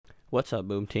What's up,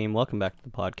 Boom Team? Welcome back to the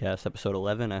podcast, episode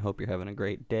 11. I hope you're having a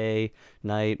great day,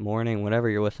 night, morning, whenever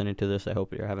you're listening to this. I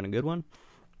hope you're having a good one.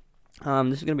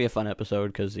 This is going to be a fun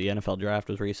episode because the NFL draft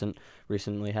was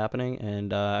recently happening,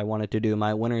 and I wanted to do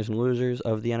my winners and losers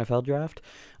of the NFL draft,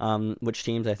 which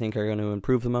teams I think are going to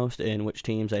improve the most, and which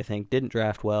teams I think didn't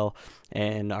draft well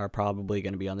and are probably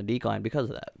going to be on the decline because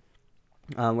of that.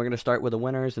 We're going to start with the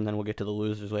winners, and then we'll get to the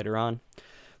losers later on.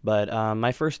 But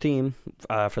my first team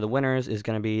for the winners is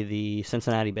going to be the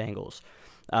Cincinnati Bengals.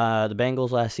 The Bengals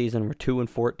last season were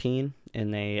 2-14,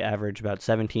 and they averaged about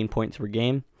 17 points per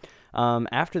game.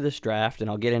 After this draft, and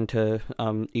I'll get into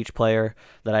each player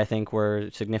that I think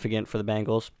were significant for the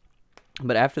Bengals.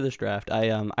 But after this draft,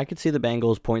 I could see the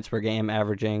Bengals points per game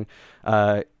averaging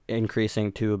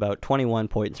increasing to about 21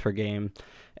 points per game,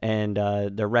 and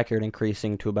their record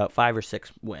increasing to about 5 or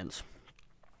 6 wins.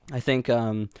 I think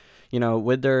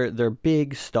with their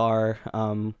big star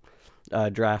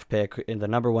draft pick, the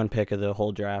number one pick of the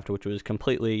whole draft, which was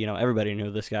completely, everybody knew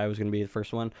this guy was going to be the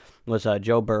first one, was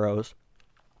Joe Burrows.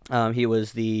 He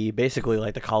was basically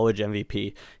like the college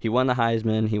MVP. He won the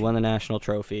Heisman, he won the national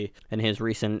trophy in his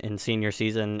recent and senior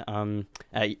season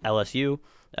at LSU.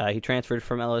 He transferred to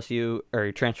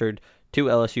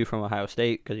LSU from Ohio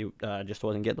State because he just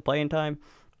wasn't getting the playing time.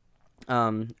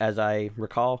 As I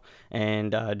recall,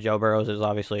 and Joe Burrows is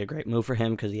obviously a great move for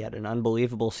him because he had an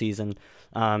unbelievable season.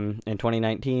 In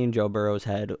 2019, Joe Burrows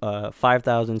had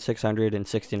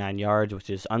 5,669 yards, which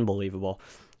is unbelievable.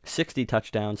 60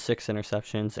 touchdowns, 6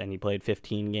 interceptions, and he played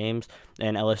 15 games.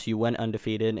 And LSU went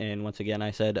undefeated, and once again,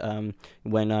 I said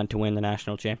went on to win the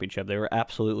national championship. They were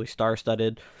absolutely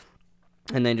star-studded,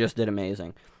 and they just did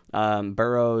amazing.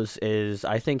 Burrows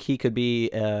I think he could be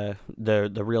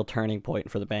the real turning point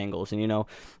for the Bengals. And,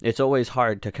 it's always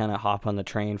hard to kind of hop on the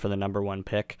train for the number one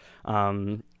pick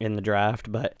in the draft.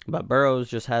 But Burrows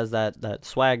just has that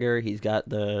swagger. He's got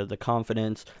the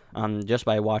confidence just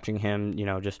by watching him,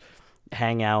 just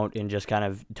hang out and just kind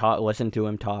of listen to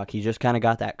him talk. He's just kind of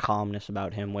got that calmness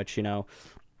about him, which,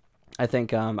 I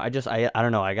think I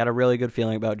don't know. I got a really good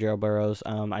feeling about Joe Burrows.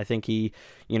 I think he,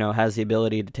 has the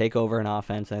ability to take over an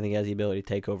offense. And I think he has the ability to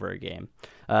take over a game.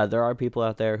 There are people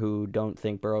out there who don't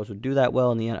think Burrows would do that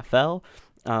well in the NFL,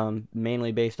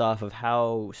 mainly based off of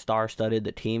how star-studded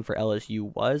the team for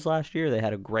LSU was last year. They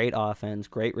had a great offense,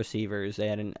 great receivers. They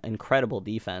had an incredible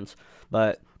defense.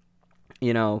 But,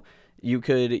 you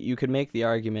could make the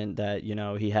argument that,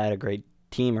 he had a great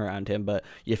team around him, but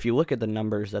if you look at the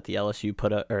numbers that the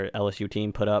LSU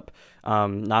team put up,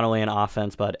 not only on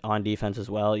offense but on defense as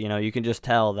well, you can just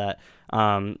tell that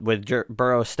with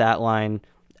Burrow's stat line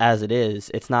as it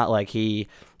is, it's not like he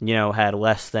had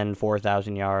less than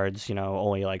 4,000 yards,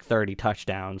 only like 30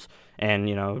 touchdowns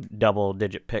and double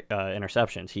digit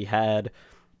interceptions. He had,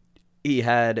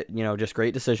 just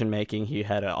great decision making. He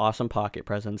had an awesome pocket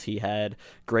presence. He had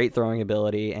great throwing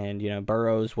ability, and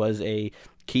Burrows was a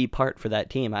key part for that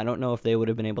team. I don't know if they would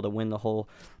have been able to win the whole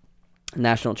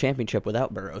national championship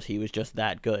without Burrows. He was just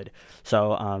that good.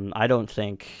 So I don't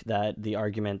think that the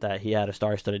argument that he had a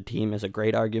star-studded team is a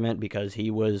great argument because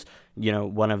he was,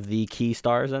 one of the key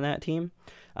stars on that team,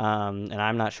 and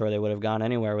I'm not sure they would have gone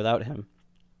anywhere without him.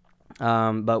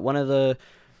 But one of the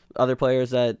other players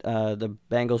that the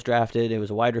Bengals drafted, it was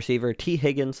a wide receiver, T.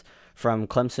 Higgins from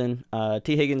Clemson.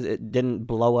 T. Higgins didn't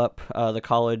blow up the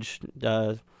college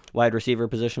wide receiver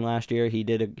position last year. He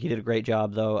did a great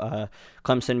job though.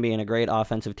 Clemson being a great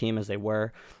offensive team as they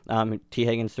were. T.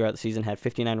 Higgins throughout the season had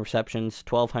 59 receptions,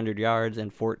 1,200 yards,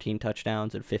 and 14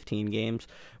 touchdowns in 15 games,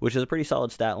 which is a pretty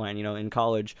solid stat line. In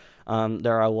college,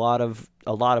 there are a lot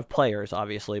of players,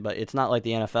 obviously, but it's not like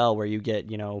the NFL where you get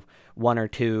one or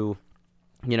two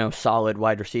solid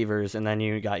wide receivers, and then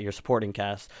you got your supporting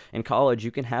cast. In college,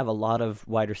 you can have a lot of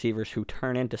wide receivers who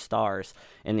turn into stars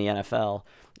in the NFL,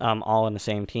 all in the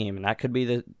same team, and that could be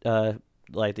the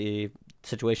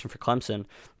situation for Clemson.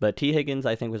 But T. Higgins,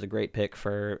 I think, was a great pick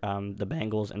for the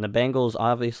Bengals, and the Bengals,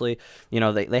 obviously,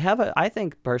 they have I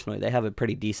think personally, they have a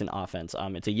pretty decent offense.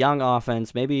 It's a young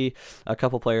offense. Maybe a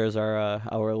couple players are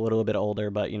a little bit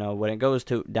older, but when it goes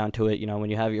down to it,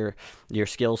 when you have your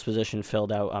skills position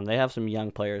filled out, they have some young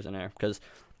players in there because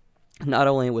not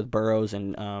only with Burrows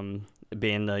and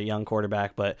being the young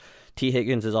quarterback, but T.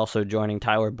 Higgins is also joining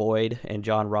Tyler Boyd and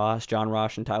John Ross. John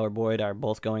Ross and Tyler Boyd are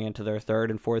both going into their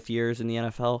third and fourth years in the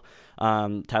NFL.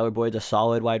 Tyler Boyd's a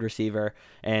solid wide receiver,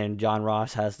 and John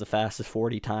Ross has the fastest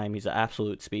 40 time. He's an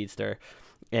absolute speedster.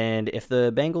 And if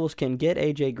the Bengals can get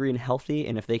A.J. Green healthy,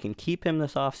 and if they can keep him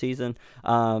this offseason,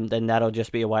 then that'll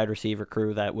just be a wide receiver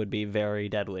crew that would be very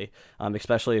deadly,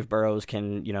 especially if Burrows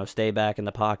can, stay back in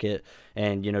the pocket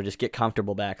and, just get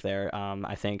comfortable back there.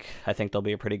 I think they'll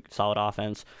be a pretty solid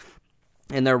offense.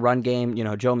 In their run game,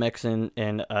 Joe Mixon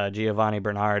and Giovanni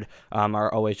Bernard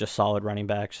are always just solid running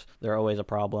backs. They're always a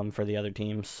problem for the other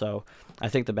teams. So I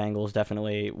think the Bengals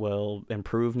definitely will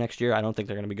improve next year. I don't think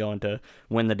they're going to be going to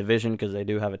win the division because they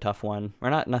do have a tough one. Or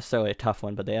not necessarily a tough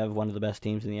one, but they have one of the best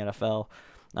teams in the NFL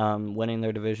winning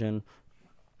their division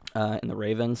in the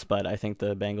Ravens. But I think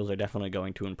the Bengals are definitely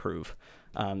going to improve,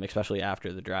 especially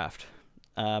after the draft.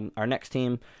 Our next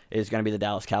team is going to be the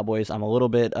Dallas Cowboys. I'm a little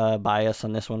bit biased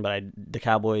on this one, but the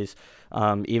Cowboys,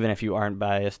 even if you aren't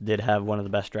biased, did have one of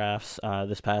the best drafts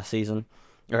this past season.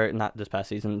 Or not this past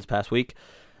season, this past week.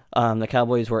 The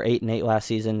Cowboys were 8-8 last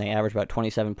season. They averaged about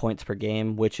 27 points per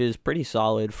game, which is pretty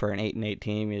solid for an 8-8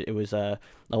 team. It was a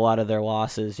lot of their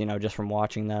losses, just from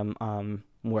watching them,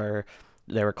 where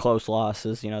they were close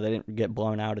losses. They didn't get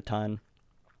blown out a ton.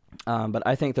 But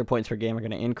I think their points per game are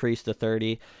going to increase to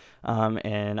 30.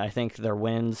 And I think their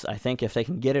wins, if they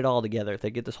can get it all together, if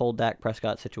they get this whole Dak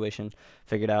Prescott situation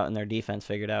figured out and their defense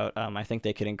figured out, I think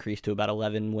they could increase to about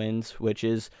 11 wins, which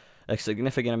is a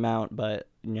significant amount, but,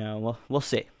 we'll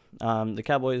see. The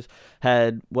Cowboys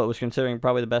had what was considering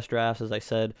probably the best drafts, as I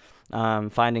said,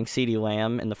 finding CeeDee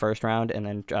Lamb in the first round and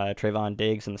then Trayvon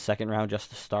Diggs in the second round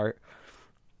just to start.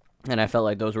 And I felt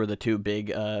like those were the two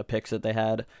big picks that they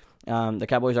had. The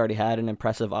Cowboys already had an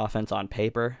impressive offense on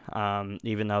paper,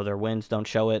 even though their wins don't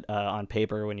show it on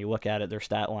paper. When you look at it, their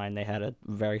stat line, they had a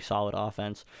very solid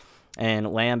offense.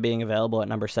 And Lamb being available at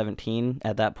number 17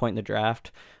 at that point in the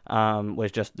draft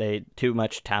was just too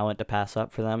much talent to pass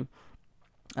up for them.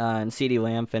 And CeeDee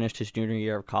Lamb finished his junior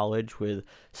year of college with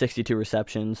 62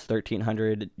 receptions,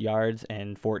 1,300 yards,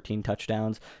 and 14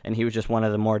 touchdowns. And he was just one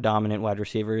of the more dominant wide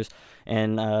receivers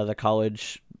in the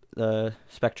college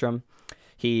spectrum.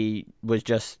 He was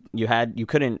just, you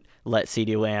couldn't let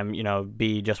CeeDee Lamb,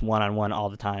 be just one-on-one all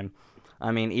the time.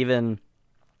 I mean, even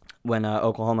when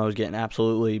Oklahoma was getting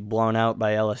absolutely blown out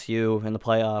by LSU in the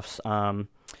playoffs,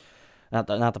 not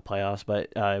the playoffs, but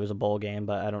it was a bowl game,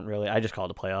 but I just call it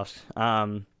the playoffs.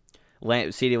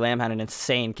 CeeDee Lamb had an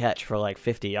insane catch for like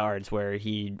 50 yards where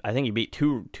I think he beat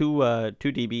two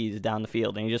DBs down the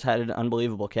field, and he just had an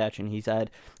unbelievable catch, and he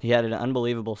had an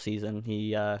unbelievable season.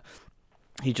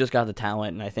 He just got the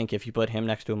talent, and I think if you put him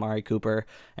next to Amari Cooper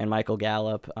and Michael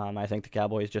Gallup, I think the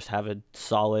Cowboys just have a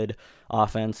solid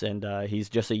offense, and he's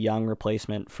just a young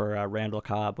replacement for Randall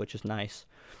Cobb, which is nice.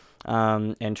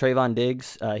 And Trayvon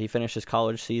Diggs, he finished his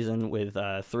college season with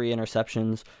 3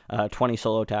 interceptions, 20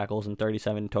 solo tackles, and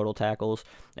 37 total tackles,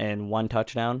 and 1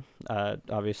 touchdown,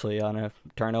 obviously on a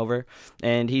turnover.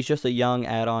 And he's just a young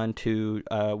add-on to,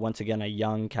 once again, a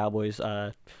young Cowboys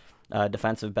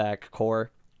defensive back core.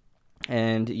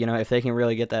 And, if they can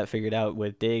really get that figured out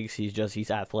with Diggs, he's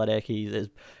athletic.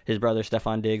 His brother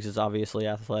Stephon Diggs is obviously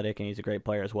athletic, and he's a great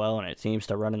player as well, and it seems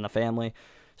to run in the family.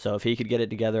 So if he could get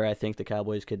it together, I think the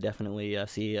Cowboys could definitely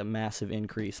see a massive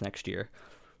increase next year.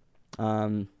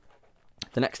 The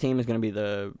next team is going to be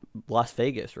the Las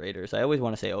Vegas Raiders. I always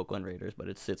want to say Oakland Raiders, but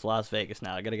it's Las Vegas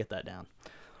now. I got to get that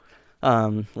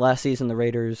down. Last season, the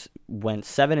Raiders went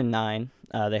 7-9.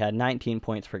 They had 19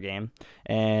 points per game,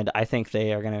 and I think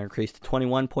they are going to increase to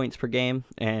 21 points per game,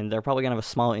 and they're probably going to have a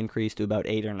small increase to about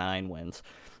 8 or 9 wins.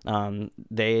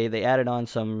 They added on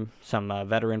some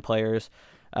veteran players,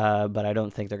 but I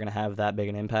don't think they're going to have that big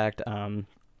an impact.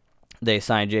 They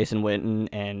signed Jason Witten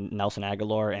and Nelson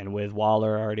Aguilar, and with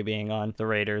Waller already being on the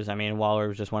Raiders, I mean, Waller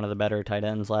was just one of the better tight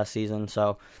ends last season,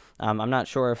 so I'm not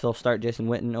sure if they'll start Jason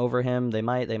Witten over him. They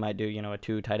might do, a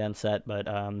 2 tight end set, but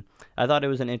I thought it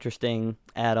was an interesting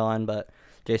add-on, but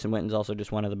Jason Witten's also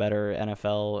just one of the better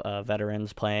NFL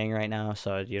veterans playing right now,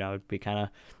 so, it'd be kind of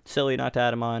silly not to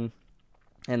add him on.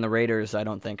 And the Raiders, I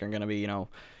don't think are going to be,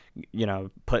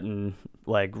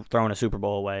 throwing a Super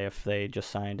Bowl away if they just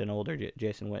signed an older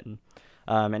Jason Witten.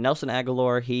 And Nelson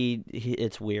Aguilar,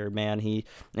 it's weird, man.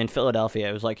 In Philadelphia,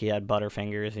 it was like he had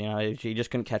butterfingers, he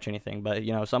just couldn't catch anything. But,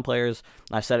 some players,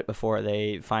 I've said it before,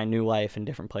 they find new life in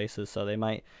different places. So he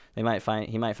might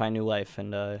find new life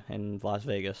in Las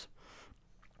Vegas.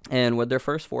 And with their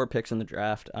first 4 picks in the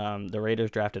draft, the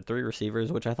Raiders drafted 3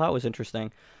 receivers, which I thought was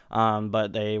interesting.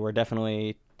 But they were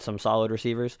definitely some solid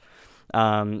receivers.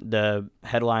 The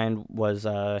headline was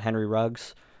Henry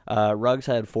Ruggs. Ruggs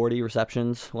had 40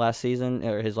 receptions last season,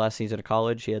 or his last season of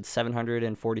college. He had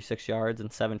 746 yards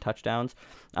and 7 touchdowns.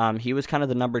 He was kind of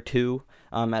the number 2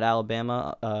 at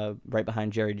Alabama, right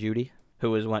behind Jerry Jeudy.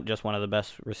 who was just one of the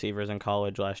best receivers in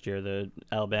college last year. The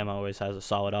Alabama always has a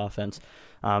solid offense,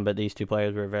 but these two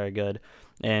players were very good.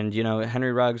 And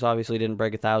Henry Ruggs obviously didn't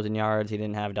break 1,000 yards. He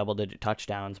didn't have double-digit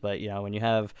touchdowns, but when you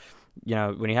have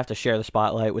to share the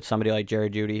spotlight with somebody like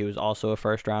Jerry Jeudy, who was also a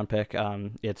first-round pick,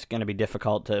 it's going to be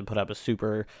difficult to put up a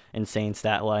super insane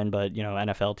stat line. But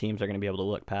NFL teams are going to be able to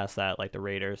look past that, like the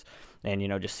Raiders, and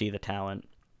just see the talent.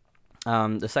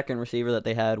 The second receiver that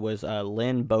they had was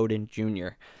Lynn Bowden Jr.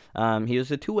 He was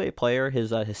a two-way player.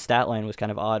 His stat line was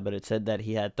kind of odd, but it said that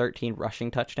he had 13 rushing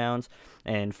touchdowns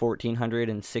and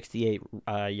 1,468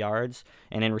 yards.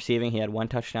 And in receiving, he had one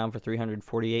touchdown for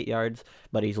 348 yards,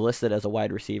 but he's listed as a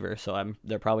wide receiver, so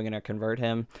they're probably going to convert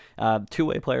him.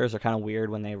 Two-way players are kind of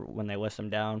weird when they list them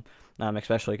down.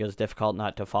 Especially because it's difficult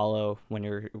not to follow when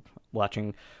you're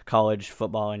watching college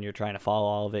football and you're trying to follow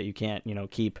all of it. You can't,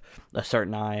 keep a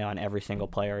certain eye on every single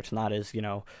player. It's not as,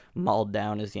 mulled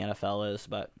down as the NFL is,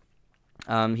 but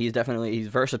he's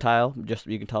versatile. Just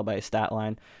you can tell by his stat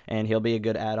line, and he'll be a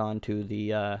good add-on to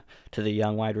the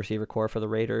young wide receiver core for the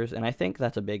Raiders. And I think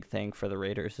that's a big thing for the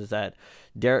Raiders is that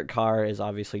Derek Carr is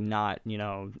obviously not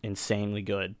insanely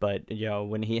good, but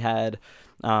when he had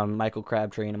Michael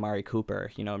Crabtree and Amari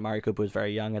Cooper, Amari Cooper was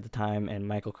very young at the time, and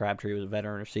Michael Crabtree was a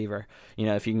veteran receiver.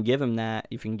 If you can give him that,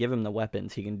 if you can give him the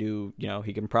weapons, he can do.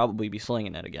 He can probably be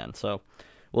slinging it again. So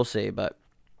we'll see, but.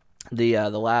 The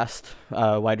last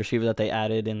wide receiver that they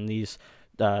added in these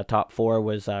top four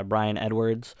was Bryan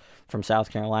Edwards from South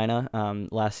Carolina.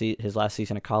 His last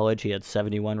season of college, he had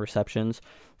 71 receptions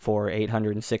for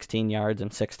 816 yards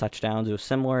and 6 touchdowns. It was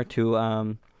similar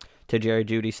to Jerry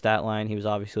Jeudy's stat line. He was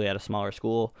obviously at a smaller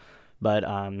school, but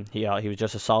he was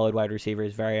just a solid wide receiver.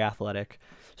 He's very athletic,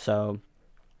 so.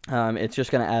 It's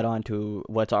just going to add on to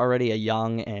what's already a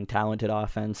young and talented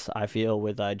offense, I feel,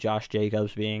 with Josh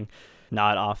Jacobs being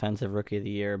not offensive rookie of the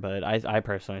year, but I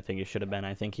personally think he should have been.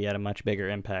 I think he had a much bigger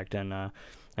impact in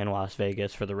Las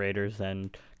Vegas for the Raiders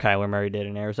than Kyler Murray did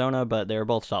in Arizona, but they were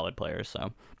both solid players,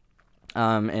 so.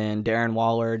 And Darren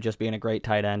Waller just being a great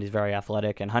tight end. He's very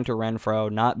athletic. And Hunter Renfrow,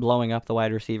 not blowing up the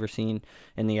wide receiver scene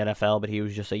in the NFL, but he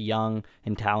was just a young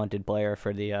and talented player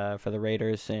for the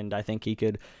Raiders. And I think he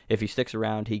could, if he sticks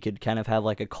around, he could kind of have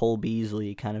like a Cole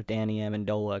Beasley, kind of Danny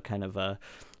Amendola kind of a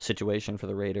situation for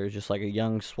the Raiders, just like a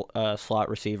young slot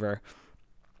receiver.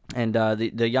 And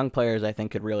the young players, I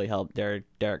think, could really help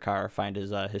Derek Carr find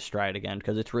his stride again,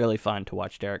 because it's really fun to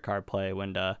watch Derek Carr play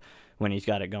when he's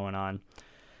got it going on.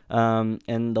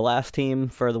 And the last team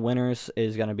for the winners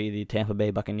is going to be the Tampa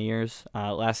Bay Buccaneers.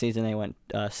 Last season they went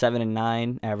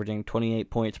 7-9, averaging 28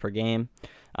 points per game.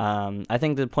 I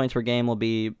think the points per game will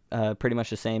be pretty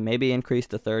much the same, maybe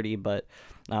increased to 30, but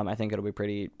I think it'll be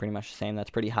pretty much the same. That's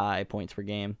pretty high points per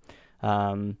game.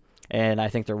 And I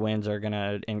think their wins are going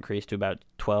to increase to about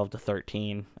 12 to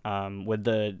 13. With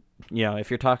the, if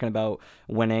you're talking about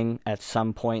winning at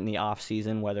some point in the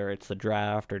offseason, whether it's the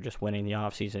draft or just winning the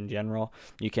offseason in general,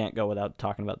 you can't go without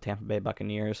talking about Tampa Bay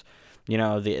Buccaneers.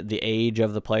 The age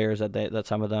of the players that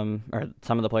some of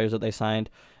the players that they signed.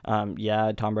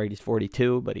 Tom Brady's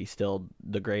 42, but he's still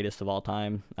the greatest of all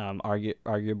time,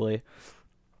 arguably.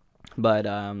 But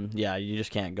you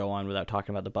just can't go on without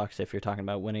talking about the Bucs if you're talking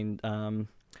about winning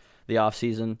the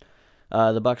offseason.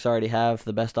 The Bucs already have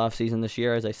the best offseason this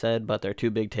year, as I said, but their two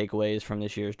big takeaways from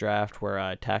this year's draft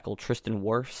were tackle Tristan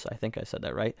Wirfs, I think I said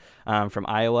that right, from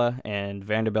Iowa, and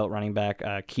Vanderbilt running back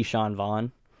Keyshawn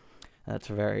Vaughn.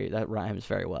 That rhymes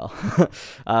very well.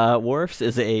 Wirfs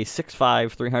is a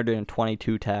 6'5",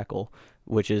 322 tackle,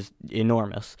 which is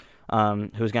enormous.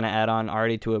 Who's going to add on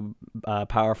already to a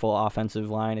powerful offensive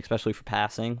line, especially for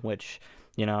passing, which,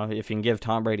 if you can give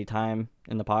Tom Brady time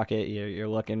in the pocket, you're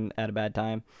looking at a bad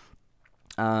time.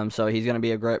 So he's going to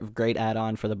be a great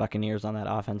add-on for the Buccaneers on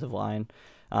that offensive line.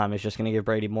 It's just going to give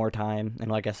Brady more time,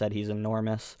 and like I said, he's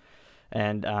enormous.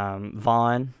 And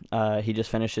Vaughn, he just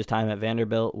finished his time at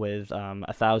Vanderbilt with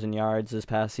 1,000 yards this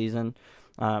past season,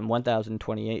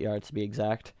 1,028 yards to be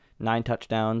exact, 9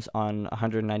 touchdowns on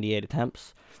 198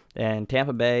 attempts. And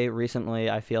Tampa Bay recently,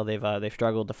 I feel they've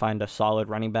struggled to find a solid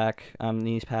running back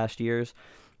these past years.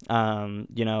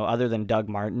 Other than Doug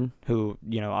Martin, who,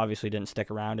 obviously didn't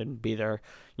stick around and be their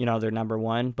number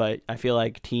one. But I feel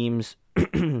like teams,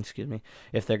 excuse me,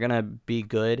 if they're going to be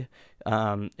good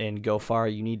and go far,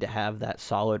 you need to have that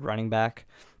solid running back.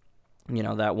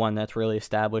 That one that's really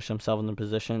established himself in the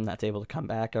position, that's able to come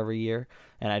back every year.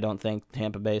 And I don't think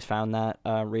Tampa Bay's found that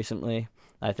recently.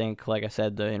 I think, like I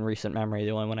said, in recent memory,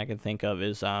 the only one I can think of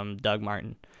is Doug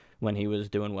Martin when he was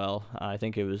doing well. I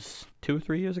think it was 2 or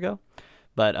 3 years ago.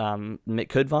 But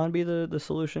could Vaughn be the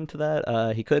solution to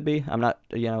that? He could be. I'm not.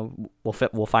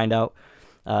 We'll find out.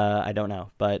 I don't know.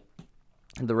 But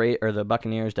the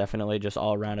Buccaneers definitely just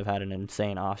all around have had an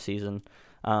insane offseason.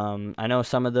 I know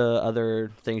some of the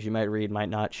other things you might read might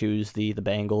not choose the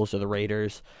Bengals or the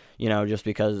Raiders, just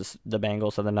because the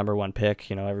Bengals are the number one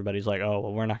pick. Everybody's like, oh,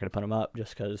 well, we're not going to put them up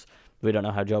just because we don't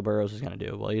know how Joe Burrows is going to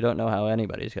do. Well, you don't know how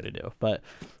anybody's going to do. But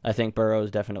I think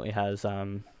Burrows definitely has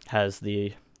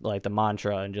the the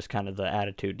mantra and just kind of the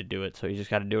attitude to do it. So he's just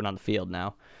got to do it on the field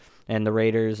now. And the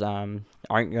Raiders aren't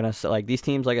going to, these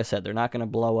teams, like I said, they're not going to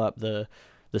blow up the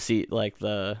scene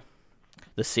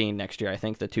next year. I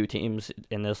think the two teams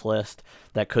in this list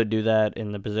that could do that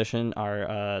in the position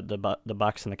are the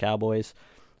Bucs and the Cowboys.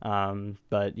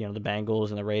 But the Bengals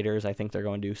and the Raiders, I think they're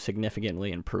going to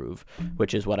significantly improve,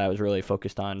 which is what I was really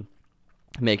focused on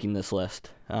making this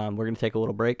list. We're going to take a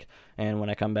little break, and when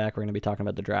I come back, we're going to be talking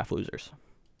about the draft losers.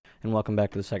 And welcome back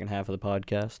to the second half of the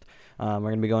podcast. We're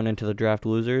going to be going into the draft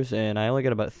losers, and I only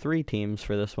got about 3 teams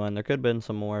for this one. There could have been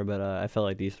some more, but I felt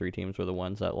like these 3 teams were the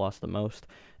ones that lost the most.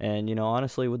 And,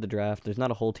 honestly, with the draft, there's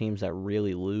not a whole teams that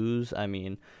really lose. I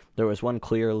mean, there was one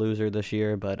clear loser this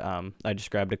year, but I just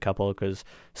grabbed a couple because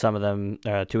some of them,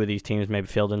 2 of these teams maybe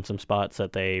filled in some spots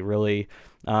that they really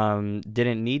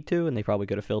didn't need to, and they probably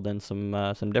could have filled in some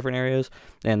different areas.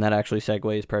 And that actually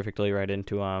segues perfectly right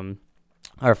into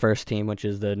our first team, which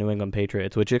is the New England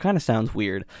Patriots, which it kind of sounds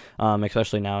weird,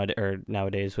 especially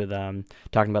nowadays with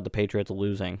talking about the Patriots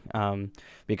losing,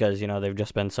 because they've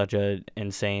just been such an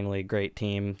insanely great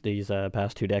team these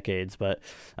past 2 decades. But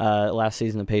last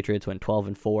season the Patriots went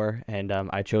 12-4, and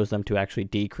I chose them to actually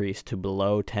decrease to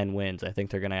below 10 wins. I think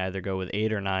they're going to either go with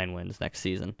 8 or 9 wins next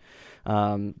season.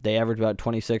 They average about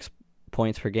 26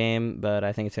 points per game, but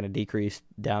I think it's going to decrease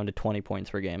down to 20 points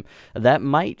per game. That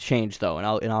might change though, and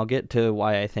I'll get to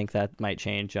why I think that might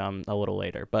change a little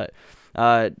later. But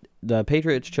the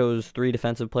Patriots chose 3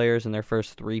 defensive players in their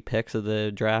first 3 picks of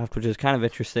the draft, which is kind of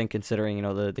interesting considering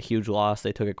the huge loss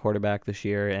they took at quarterback this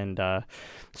year, and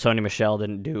Sony Michel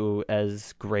didn't do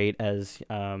as great as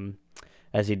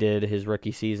he did his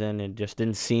rookie season. It just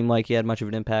didn't seem like he had much of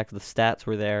an impact. The stats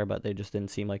were there, but they just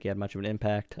didn't seem like he had much of an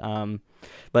impact.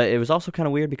 But it was also kind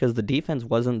of weird because the defense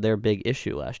wasn't their big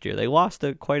issue last year. They lost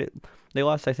I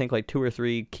think like 2 or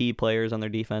 3 key players on their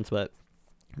defense, but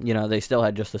they still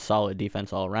had just a solid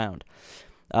defense all around.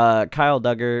 Kyle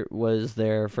Duggar was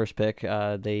their first pick.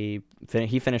 He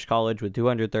finished college with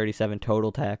 237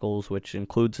 total tackles, which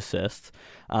includes assists,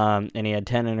 and he had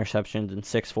 10 interceptions and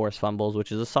 6 forced fumbles,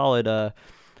 which is a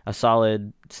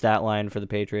solid stat line for the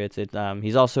Patriots.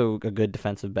 He's also a good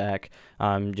defensive back,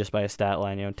 just by a stat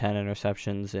line. 10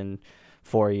 interceptions in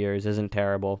 4 years isn't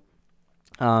terrible.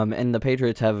 And the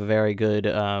Patriots have a very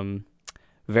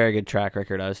good track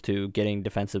record as to getting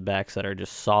defensive backs that are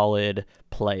just solid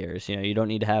players. You don't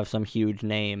need to have some huge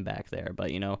name back there, but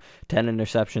 10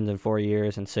 interceptions in 4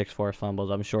 years and 6 forced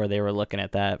fumbles. I'm sure they were looking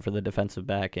at that for the defensive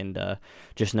back and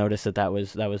just noticed that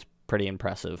was pretty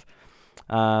impressive.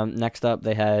 Next up,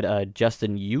 they had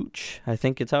Justin Uch, I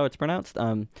think it's how it's pronounced.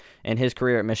 In his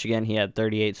career at Michigan, he had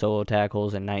 38 solo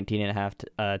tackles and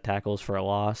 19.5 tackles for a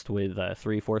loss with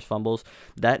 3 forced fumbles.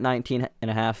 That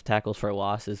 19.5 tackles for a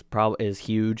loss is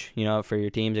huge, for your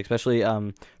teams, especially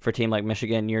for a team like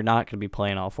Michigan. You're not going to be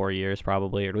playing all 4 years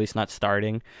probably, or at least not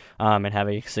starting and have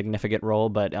a significant role.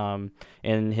 But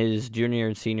in his junior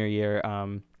and senior year,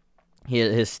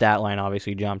 his stat line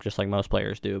obviously jumped just like most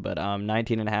players do, but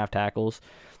 19.5 tackles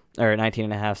or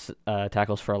 19.5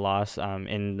 tackles for a loss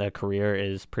in the career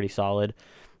is pretty solid,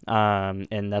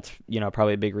 and that's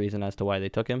probably a big reason as to why they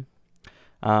took him.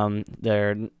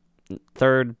 Their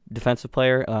third defensive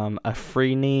player,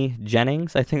 Afrini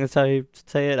Jennings, I think that's how you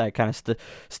say it. I kind of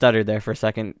stuttered there for a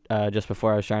second just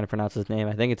before I was trying to pronounce his name.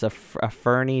 I think it's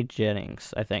Afrini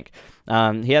Jennings, I think.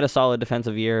 He had a solid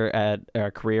defensive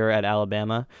career at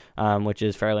Alabama, which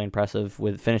is fairly impressive,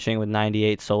 with finishing with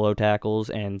 98 solo tackles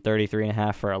and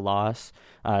 33.5 for a loss,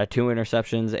 2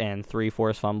 interceptions and 3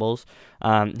 forced fumbles.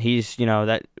 He's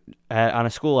that on a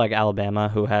school like Alabama,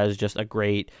 who has just a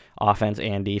great offense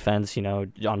and defense,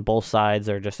 on both sides,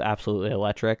 they're just absolutely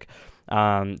electric.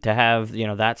 To have,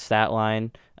 that stat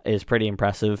line is pretty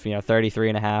impressive.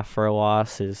 33.5 for a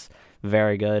loss is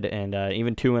very good, and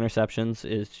even 2 interceptions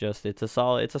is just it's a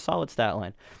solid stat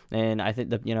line. And I think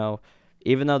that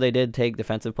even though they did take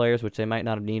defensive players, which they might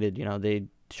not have needed, they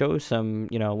chose some,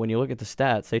 when you look at the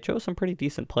stats, they chose some pretty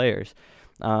decent players.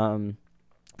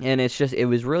 And it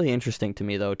was really interesting to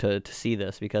me though to see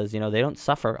this because they don't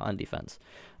suffer on defense,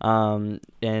 and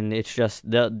it's just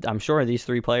I'm sure these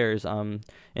three players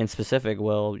in specific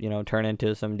will turn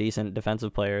into some decent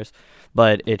defensive players,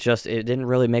 but it didn't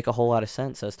really make a whole lot of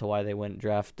sense as to why they wouldn't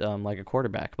draft like a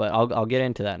quarterback. But I'll get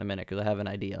into that in a minute because I have an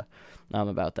idea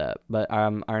about that. But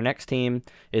our next team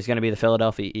is going to be the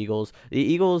Philadelphia Eagles. The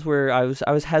Eagles I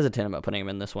was hesitant about putting them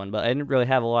in this one, but I didn't really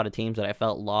have a lot of teams that I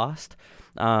felt lost.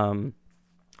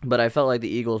 But I felt like the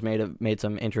Eagles made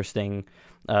some interesting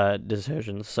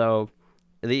decisions. So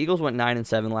the Eagles went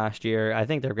 9-7 last year. I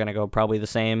think they're going to go probably the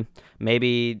same,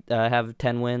 maybe have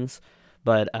 10 wins,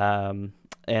 but and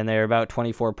they're about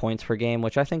 24 points per game,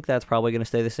 which I think that's probably going to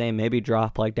stay the same. Maybe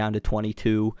drop like down to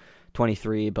 22,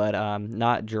 23, but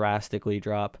not drastically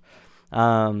drop.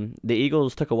 The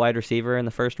Eagles took a wide receiver in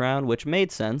the first round, which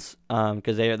made sense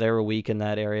because they were weak in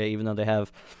that area, even though they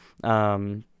have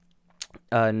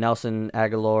Nelson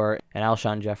Aguilar and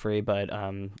Alshon Jeffrey, but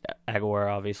Aguilar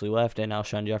obviously left, and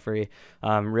Alshon Jeffrey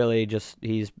really just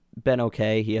he's been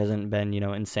okay. He hasn't been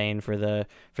insane for the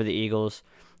Eagles.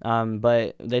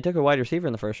 But they took a wide receiver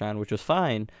in the first round, which was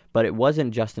fine, but it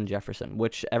wasn't Justin Jefferson,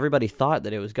 which everybody thought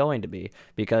that it was going to be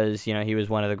because he was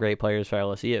one of the great players for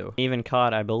LSU. He even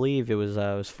caught, I believe it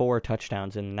was 4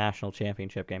 touchdowns in the national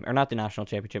championship game, or not the national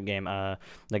championship game,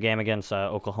 the game against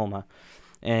Oklahoma.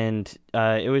 And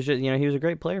it was just, he was a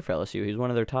great player for LSU. He was one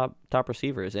of their top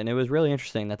receivers. And it was really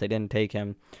interesting that they didn't take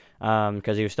him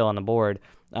because he was still on the board.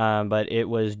 But it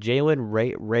was Jalen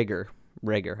Reagor,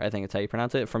 I think it's how you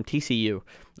pronounce it, from TCU.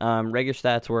 Reagor's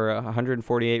stats were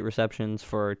 148 receptions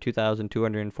for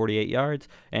 2,248 yards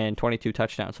and 22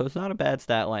 touchdowns. So it's not a bad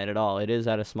stat line at all. It is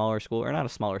at a smaller school, or not a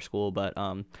smaller school, but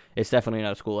it's definitely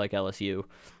not a school like LSU.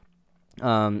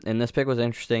 And this pick was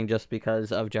interesting just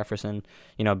because of Jefferson,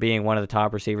 being one of the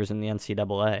top receivers in the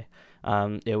NCAA.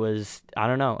 It was, I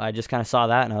don't know, I just kind of saw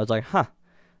that and I was like,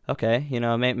 okay,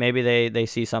 maybe they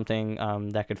see something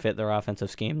that could fit their offensive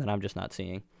scheme that I'm just not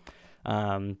seeing.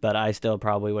 But I still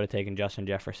probably would have taken Justin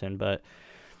Jefferson. But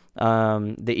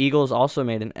the Eagles also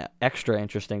made an extra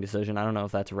interesting decision. I don't know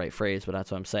if that's the right phrase, but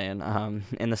that's what I'm saying.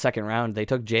 In the second round, they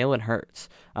took Jalen Hurts.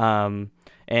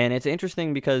 And it's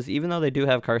interesting because even though they do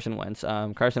have Carson Wentz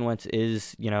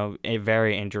is, a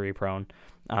very injury prone.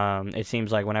 It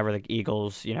seems like whenever the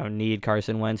Eagles, need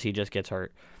Carson Wentz, he just gets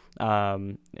hurt.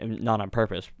 Not on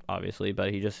purpose, obviously,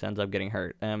 but he just ends up getting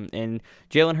hurt. And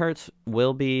Jalen Hurts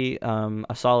will be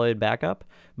a solid backup,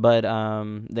 but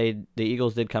the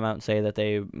Eagles did come out and say that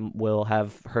they will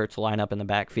have Hurts line up in the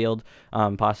backfield,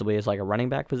 possibly as like a running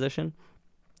back position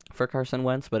for Carson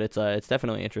Wentz, but it's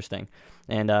definitely interesting.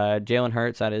 And Jalen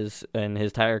Hurts, in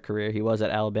his entire career, he was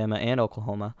at Alabama and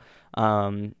Oklahoma.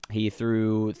 He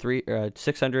threw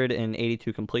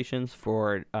 682 completions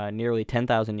for nearly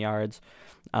 10,000 yards,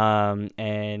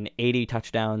 and 80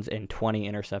 touchdowns and 20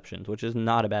 interceptions, which is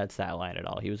not a bad stat line at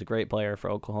all. He was a great player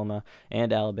for Oklahoma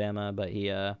and Alabama, but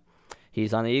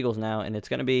he's on the Eagles now, and it's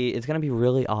gonna be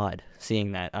really odd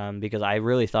seeing that because I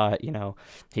really thought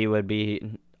he would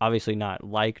be. Obviously not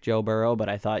like Joe Burrow, but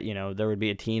I thought, there would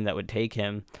be a team that would take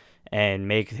him and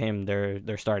make him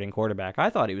their starting quarterback.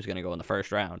 I thought he was going to go in the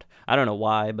first round. I don't know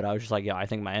why, but I was just like, yeah, I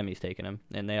think Miami's taking him.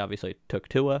 And they obviously took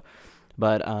Tua.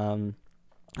 But I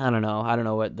don't know. I don't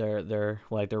know what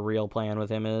their real plan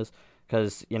with him is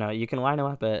because, you can line him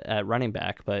up at running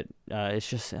back, but it's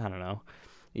just, I don't know.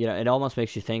 It almost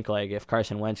makes you think like if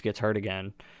Carson Wentz gets hurt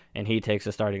again and he takes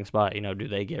a starting spot, do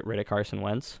they get rid of Carson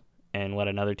Wentz and let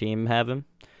another team have him?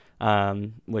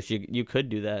 Which you could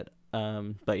do that,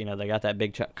 but they got that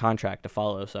big contract to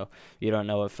follow, so you don't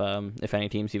know if any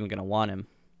team's even going to want him.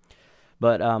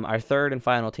 But our third and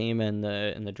final team in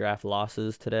the draft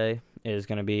losses today is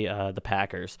going to be the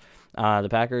Packers. The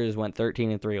Packers went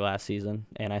 13-3 last season,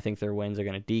 and I think their wins are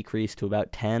going to decrease to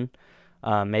about 10,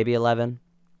 maybe 11.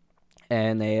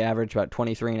 And they averaged about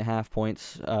 23.5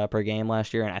 points per game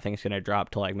last year, and I think it's going to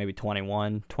drop to like maybe 20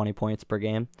 points per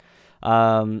game.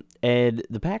 And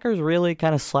the Packers really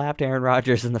kind of slapped Aaron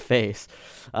Rodgers in the face.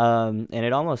 And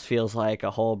it almost feels like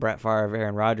a whole Brett Favre,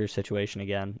 Aaron Rodgers situation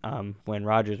again. When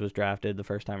Rodgers was drafted the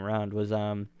first time around was,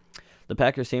 the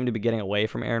Packers seemed to be getting away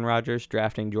from Aaron Rodgers.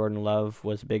 Drafting Jordan Love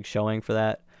was a big showing for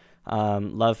that.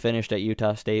 Love finished at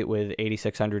Utah State with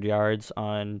 8,600 yards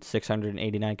on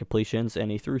 689 completions,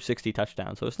 and he threw 60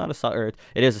 touchdowns. So it's not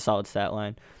it is a solid stat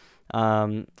line.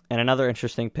 And another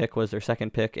interesting pick was their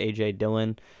second pick, A.J.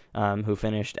 Dillon, who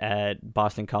finished at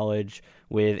Boston College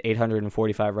with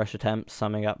 845 rush attempts,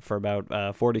 summing up for about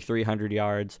 4,300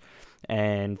 yards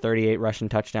and 38 rushing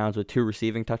touchdowns with 2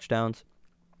 receiving touchdowns.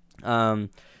 Um,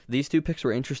 these two picks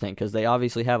were interesting because they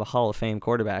obviously have a Hall of Fame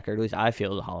quarterback, or at least I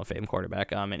feel is a Hall of Fame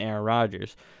quarterback, in Aaron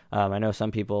Rodgers. I know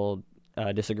some people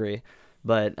disagree,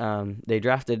 but they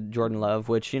drafted Jordan Love,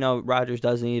 which, Rodgers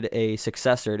does need a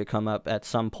successor to come up at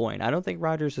some point. I don't think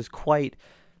Rodgers is quite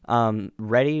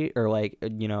ready or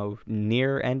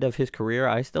near end of his career.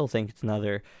 I still think it's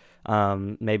another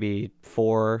maybe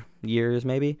 4 years,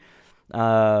 maybe.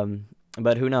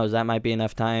 But who knows? That might be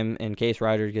enough time in case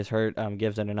Rodgers gets hurt.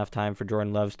 Gives it enough time for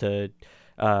Jordan Loves to,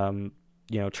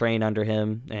 train under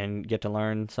him and get to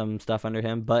learn some stuff under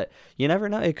him. But you never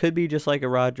know. It could be just like a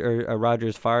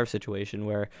Rodgers Favre situation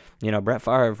where, Brett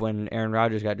Favre, when Aaron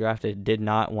Rodgers got drafted, did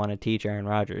not want to teach Aaron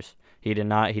Rodgers. He did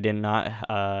not.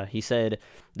 He said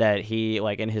that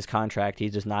in his contract, he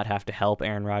does not have to help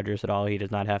Aaron Rodgers at all. He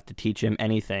does not have to teach him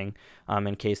anything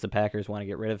in case the Packers want to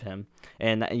get rid of him.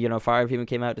 And, Favre even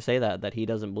came out to say that he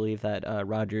doesn't believe that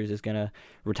Rodgers is going to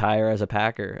retire as a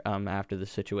Packer after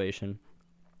this situation.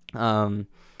 And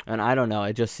I don't know.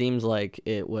 It just seems like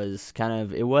it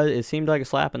seemed like a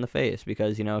slap in the face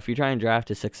because, if you try and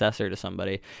draft a successor to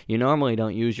somebody, you normally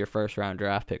don't use your first round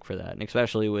draft pick for that. And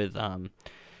especially with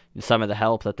some of the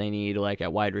help that they need, like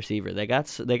at wide receiver. They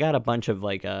got a bunch of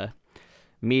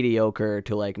mediocre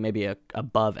to maybe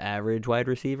above average wide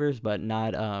receivers, but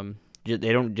not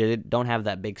they don't have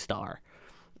that big star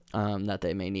that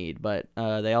they may need. But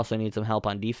they also need some help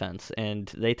on defense,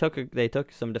 and they took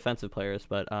some defensive players,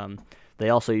 but they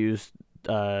also used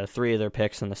 3 of their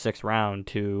picks in the 6th round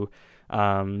to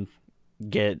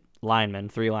get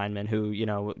 3 linemen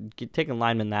who, taking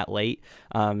linemen that late,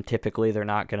 typically they're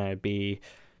not going to be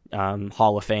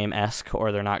Hall of Fame-esque,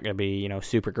 or they're not going to be,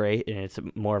 super great, and it's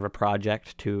more of a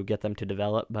project to get them to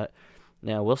develop, but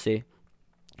we'll see.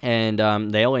 And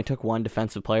they only took 1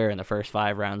 defensive player in the first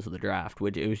 5 rounds of the draft,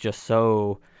 which it was just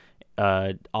so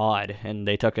odd, and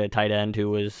they took a tight end who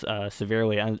was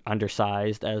severely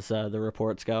undersized, as the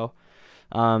reports go.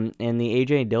 And the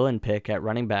A.J. Dillon pick at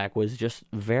running back was just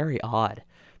very odd,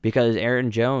 because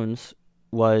Aaron Jones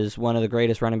was one of the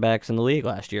greatest running backs in the league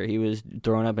last year. He was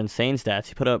throwing up insane stats.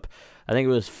 He put up, I think it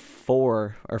was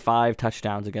 4 or 5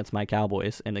 touchdowns against my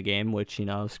Cowboys in the game, which,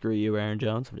 screw you, Aaron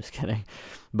Jones. I'm just kidding.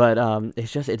 But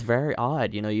it's very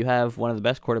odd. You have one of the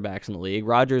best quarterbacks in the league.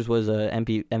 Rodgers was a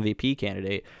MVP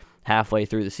candidate halfway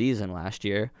through the season last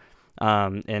year.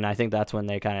 And I think that's when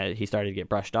he started to get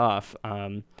brushed off.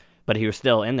 But he was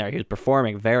still in there. He was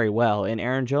performing very well. And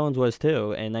Aaron Jones was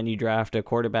too. And then you draft a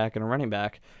quarterback and a running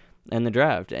back in the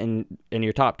draft, and in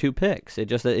your top 2 picks. It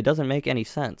doesn't make any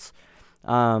sense.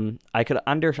 I could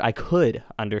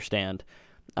understand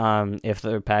if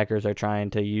the Packers are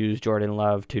trying to use Jordan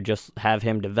Love to just have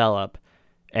him develop,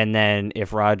 and then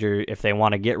if they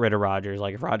want to get rid of Rodgers,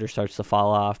 like if Rodgers starts to fall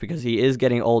off, because he is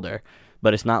getting older,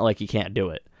 but it's not like he can't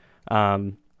do it.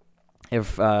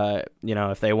 If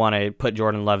they want to put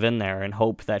Jordan Love in there and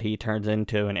hope that he turns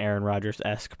into an Aaron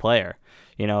Rodgers-esque player,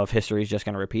 if history is just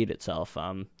going to repeat itself.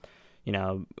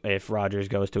 If Rodgers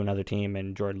goes to another team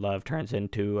and Jordan Love turns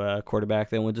into a quarterback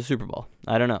that wins a Super Bowl.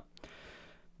 I don't know.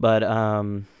 But I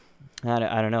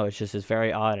don't know. It's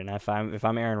very odd. And if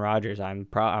I'm Aaron Rodgers, I'm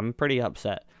pretty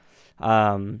upset.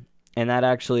 And that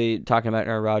actually, talking about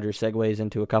Aaron Rodgers, segues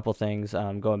into a couple things.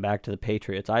 Going back to the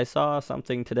Patriots, I saw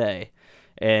something today,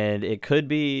 and it could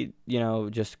be,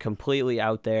 just completely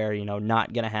out there,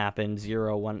 not going to happen,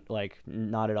 0-1,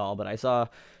 not at all. But I saw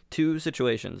 2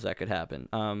 situations that could happen,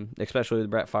 especially with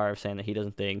Brett Favre saying that he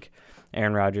doesn't think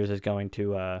Aaron Rodgers is going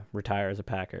to retire as a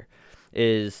Packer.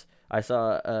 I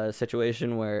saw a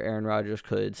situation where Aaron Rodgers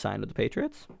could sign with the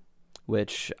Patriots,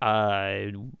 which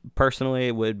I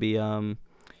personally would be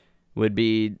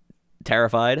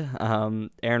terrified.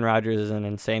 Aaron Rodgers is an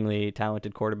insanely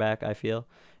talented quarterback, I feel,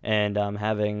 and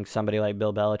having somebody like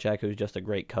Bill Belichick, who's just a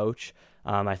great coach,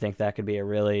 I think that could be a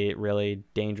really, really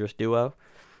dangerous duo.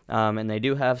 And they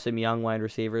do have some young wide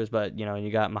receivers, but, you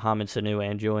got Mohamed Sanu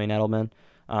and Julian Edelman.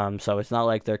 So it's not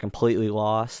like they're completely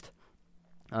lost.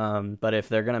 But if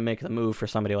they're going to make the move for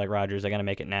somebody like Rodgers, they're going to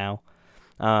make it now.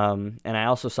 And I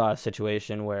also saw a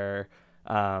situation where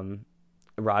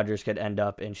Rodgers could end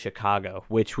up in Chicago,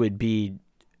 which would be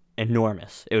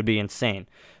enormous. It would be insane,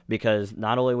 because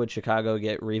not only would Chicago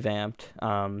get revamped,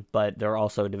 but they're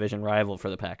also a division rival for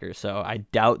the Packers. So I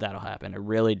doubt that'll happen. I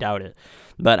really doubt it.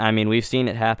 But, we've seen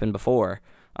it happen before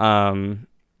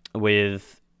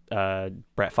with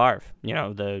Brett Favre,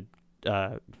 the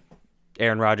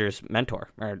Aaron Rodgers' mentor,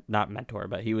 or not mentor,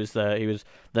 but he was the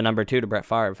number 2 to Brett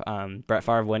Favre. Brett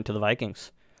Favre went to the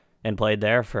Vikings and played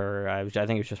there for, I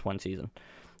think it was just 1 season.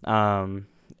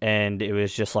 And it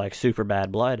was just super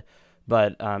bad blood.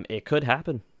 But it could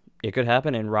happen. It could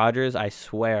happen. And Rodgers, I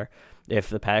swear, if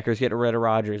the Packers get rid of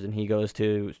Rodgers and he goes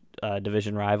to a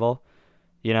division rival,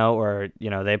 or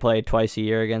they play twice a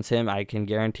year against him, I can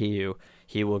guarantee you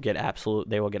they will get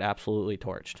absolutely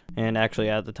torched. And actually,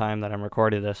 at the time that I'm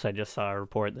recording this, I just saw a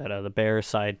report that the Bears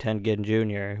signed Ted Ginn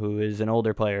Jr., who is an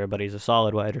older player, but he's a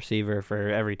solid wide receiver for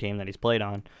every team that he's played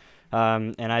on.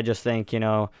 And I just think,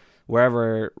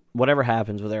 whatever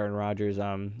happens with Aaron Rodgers,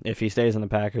 if he stays in the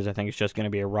Packers, I think it's just going to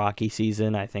be a rocky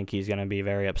season. I think he's going to be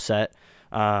very upset.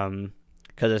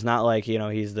 Because it's not like,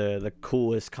 he's the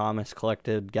coolest, calmest,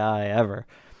 collected guy ever.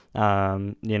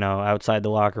 Outside the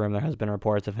locker room, there has been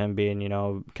reports of him being,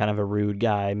 kind of a rude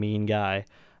guy, mean guy.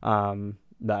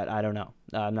 But I don't know.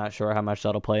 I'm not sure how much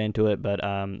that'll play into it, but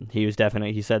he said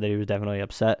that he was definitely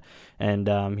upset, and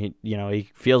he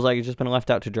feels like he's just been left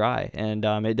out to dry, and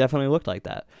it definitely looked like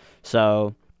that.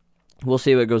 So we'll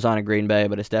see what goes on in Green Bay,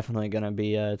 but it's definitely going to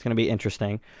be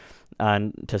interesting,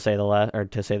 to say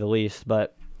the least.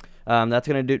 But that's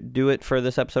going to do it for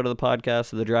this episode of the podcast,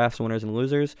 the drafts, winners, and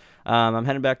losers. I'm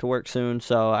heading back to work soon,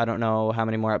 so I don't know how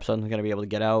many more episodes I'm going to be able to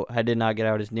get out. I did not get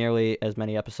out nearly as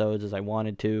many episodes as I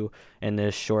wanted to in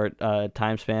this short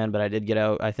time span, but I did get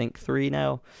out, I think, 3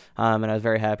 now, and I was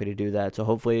very happy to do that. So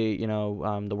hopefully,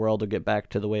 the world will get back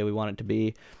to the way we want it to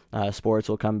be. Sports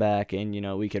will come back, and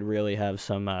we could really have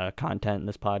some content in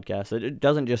this podcast. It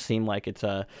doesn't just seem like it's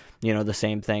the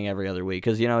same thing every other week,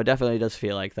 because it definitely does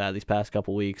feel like that. These past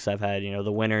couple weeks, I've had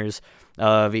the winners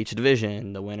of each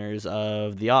division, the winners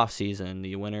of the off season,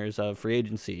 the winners of free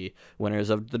agency, winners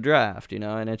of the draft,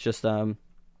 and it's just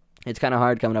it's kind of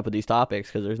hard coming up with these topics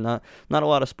because there's not a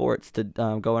lot of sports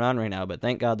going on right now. But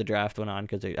thank God the draft went on,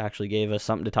 because it actually gave us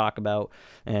something to talk about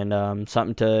and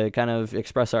something to kind of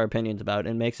express our opinions about.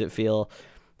 It makes it feel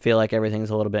like everything's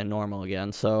a little bit normal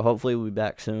again. So hopefully we'll be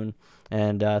back soon.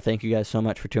 And thank you guys so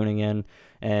much for tuning in.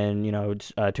 And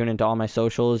tune into all my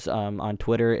socials. On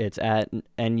Twitter, it's at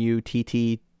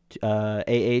NUTT.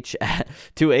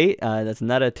 AH28, that's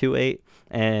Nutta28,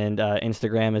 and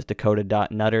Instagram is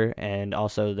Dakota.Nutter, and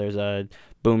also there's a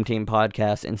Boom Team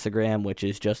Podcast Instagram, which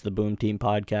is just the Boom Team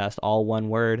Podcast, all one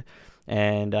word.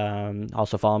 And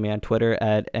also follow me on Twitter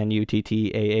at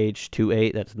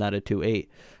NUTTAH28, that's Nutta28.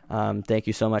 Thank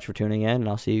you so much for tuning in, and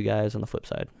I'll see you guys on the flip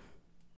side.